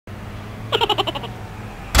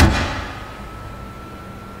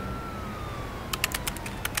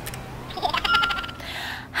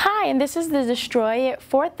Hi, and this is the DestroyIt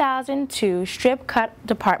 4002 strip cut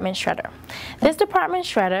department shredder. This department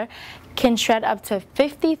shredder can shred up to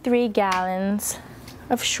 53 gallons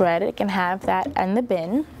of shred. It can have that in the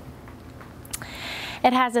bin.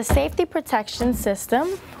 It has a safety protection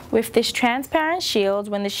system with this transparent shield.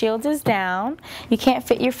 When the shield is down, you can't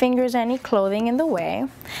fit your fingers or any clothing in the way.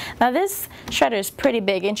 Now this shredder is pretty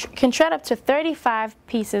big and can shred up to 35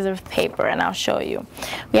 pieces of paper, and I'll show you.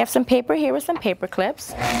 We have some paper here with some paper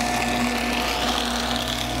clips.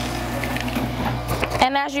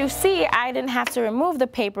 And as you see, I didn't have to remove the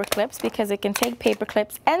paper clips because it can take paper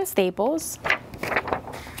clips and staples.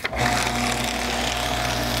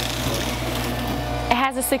 It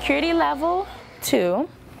has a security level 2,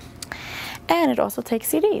 and it also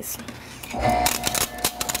takes CDs.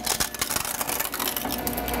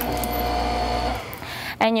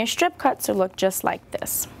 And your strip cuts will look just like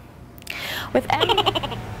this. With any